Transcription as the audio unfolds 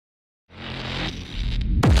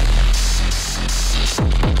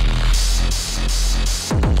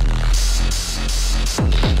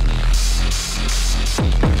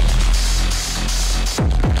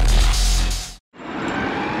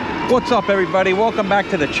What's up, everybody? Welcome back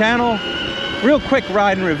to the channel. Real quick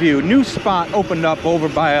ride and review. New spot opened up over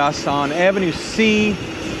by us on Avenue C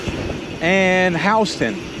and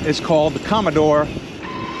Houston. It's called the Commodore.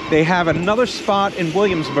 They have another spot in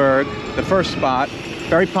Williamsburg, the first spot.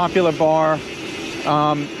 Very popular bar.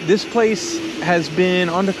 This place has been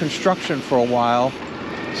under construction for a while,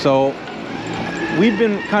 so we've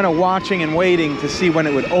been kind of watching and waiting to see when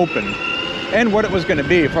it would open and what it was going to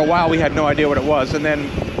be. For a while we had no idea what it was, and then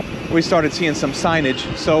we started seeing some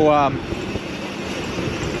signage. So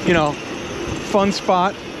you know, fun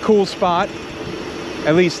spot, cool spot.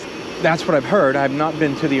 At least that's what I've heard. I've not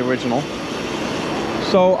been to the original.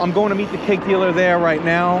 So I'm going to meet the cake dealer there right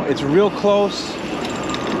now. It's real close,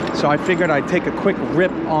 so I figured I'd take a quick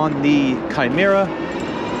rip on the Chimera.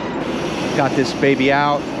 Got this baby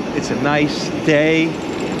out. It's a nice day.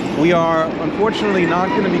 We are unfortunately not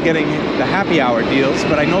going to be getting the happy hour deals,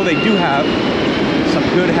 but I know they do have some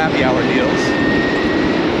good happy hour deals.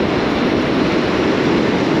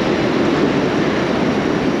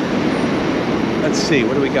 Let's see,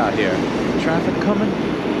 what do we got here? Traffic coming?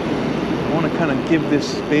 I want to kind of give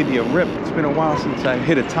this baby a rip. It's been a while since I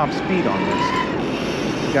hit a top speed on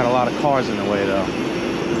this. We've got a lot of cars in the way though.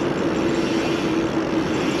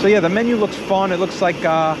 So yeah, the menu looks fun. It looks like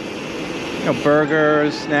you know,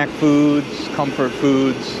 burgers, snack foods, comfort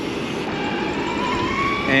foods,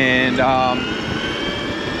 and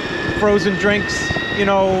frozen drinks, you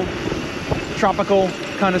know, tropical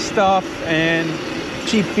kind of stuff, and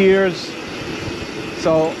cheap beers.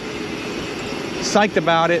 So psyched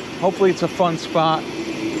about it. Hopefully it's a fun spot.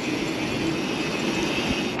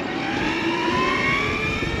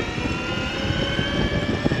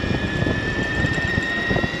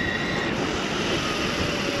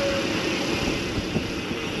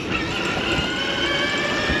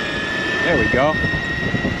 There we go.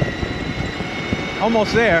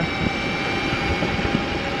 Almost there.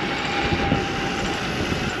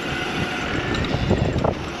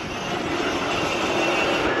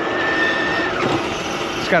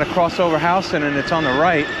 It's got a crossover house in it, and it's on the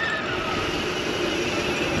right.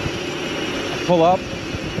 Pull up,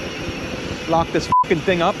 lock this fucking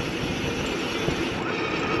thing up.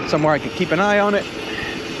 Somewhere I can keep an eye on it.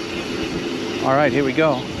 All right, here we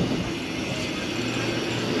go.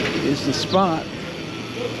 Here's the spot.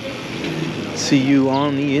 See you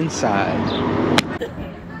on the inside.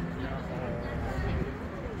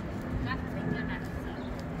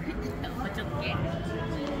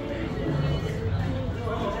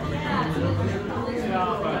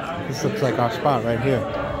 This looks like our spot right here.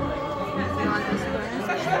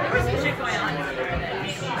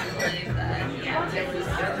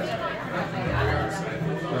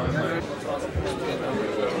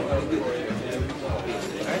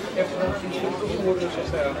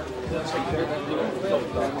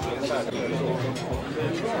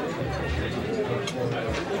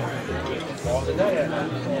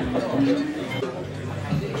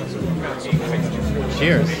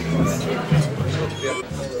 Cheers.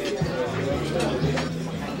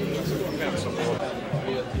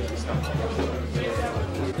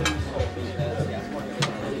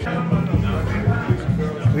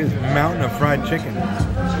 Look at this mountain of fried chicken.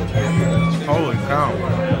 Holy cow.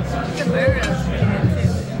 The burger.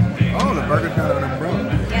 Oh, the burger's got an umbrella.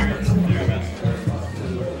 Yeah.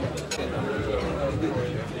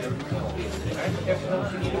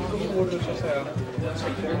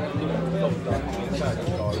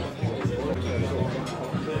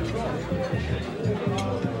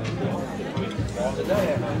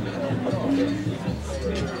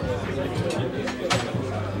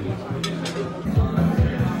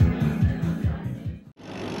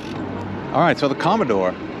 All right, so the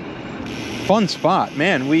Commodore, fun spot,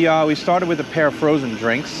 man. We started with a pair of frozen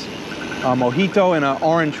drinks, a mojito and an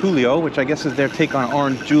orange Julio, which I guess is their take on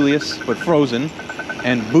orange Julius, but frozen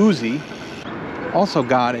and boozy. Also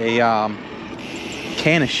got a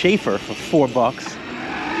can of Schaefer for $4.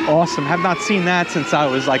 Awesome. Have not seen that since I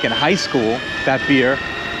was like in high school. That beer,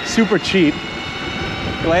 super cheap.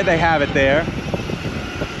 Glad they have it there.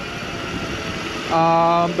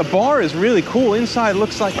 The bar is really cool. Inside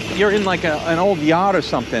looks like you're in like an old yacht or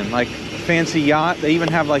something, like fancy yacht. They even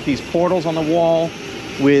have like these portals on the wall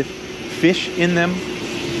with fish in them,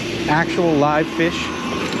 actual live fish.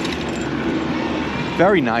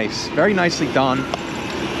 Very nice, very nicely done.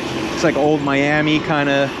 It's like old Miami kind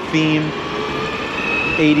of theme,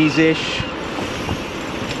 80s-ish.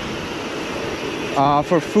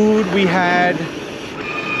 For food, we had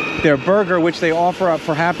their burger, which they offer up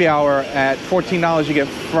for happy hour at $14. You get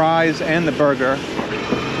fries and the burger.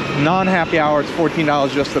 Non-happy hour, it's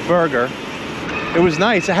 $14 just the burger. It was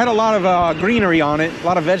nice. It had a lot of greenery on it, a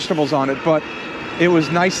lot of vegetables on it, but it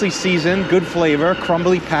was nicely seasoned, good flavor,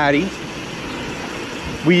 crumbly patty.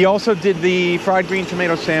 We also did the fried green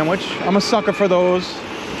tomato sandwich. I'm a sucker for those.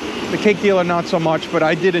 The cake dealer, not so much, but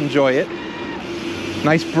I did enjoy it.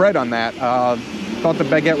 Nice bread on that. Thought the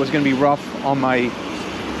baguette was going to be rough on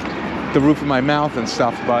the roof of my mouth and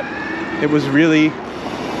stuff, but it was a really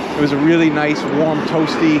nice, warm,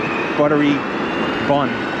 toasty, buttery bun.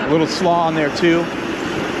 A little slaw on there too.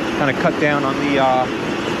 Kind of cut down on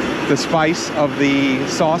the spice of the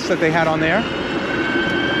sauce that they had on there.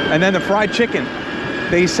 And then the fried chicken.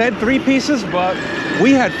 They said 3 pieces, but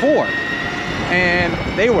we had 4. And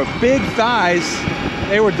they were big thighs.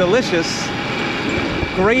 They were delicious.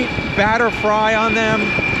 Great batter fry on them.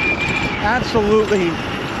 Absolutely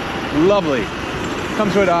lovely.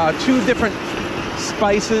 Comes with 2 different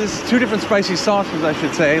spices, 2 different spicy sauces, I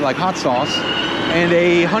should say, like hot sauce, and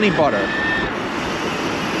a honey butter.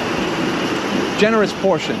 Generous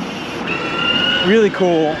portion. Really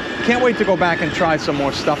cool. Can't wait to go back and try some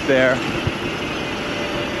more stuff there.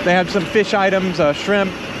 They have some fish items,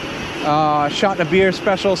 shrimp, shot in a beer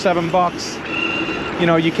special, $7. You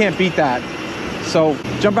know, you can't beat that. So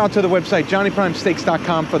jump out to the website,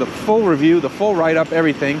 johnnyprimesteaks.com, for the full review, the full write-up,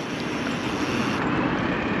 everything.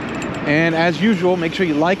 And as usual, make sure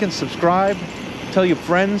you like and subscribe. Tell your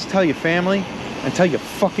friends, tell your family, and tell your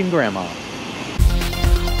fucking grandma.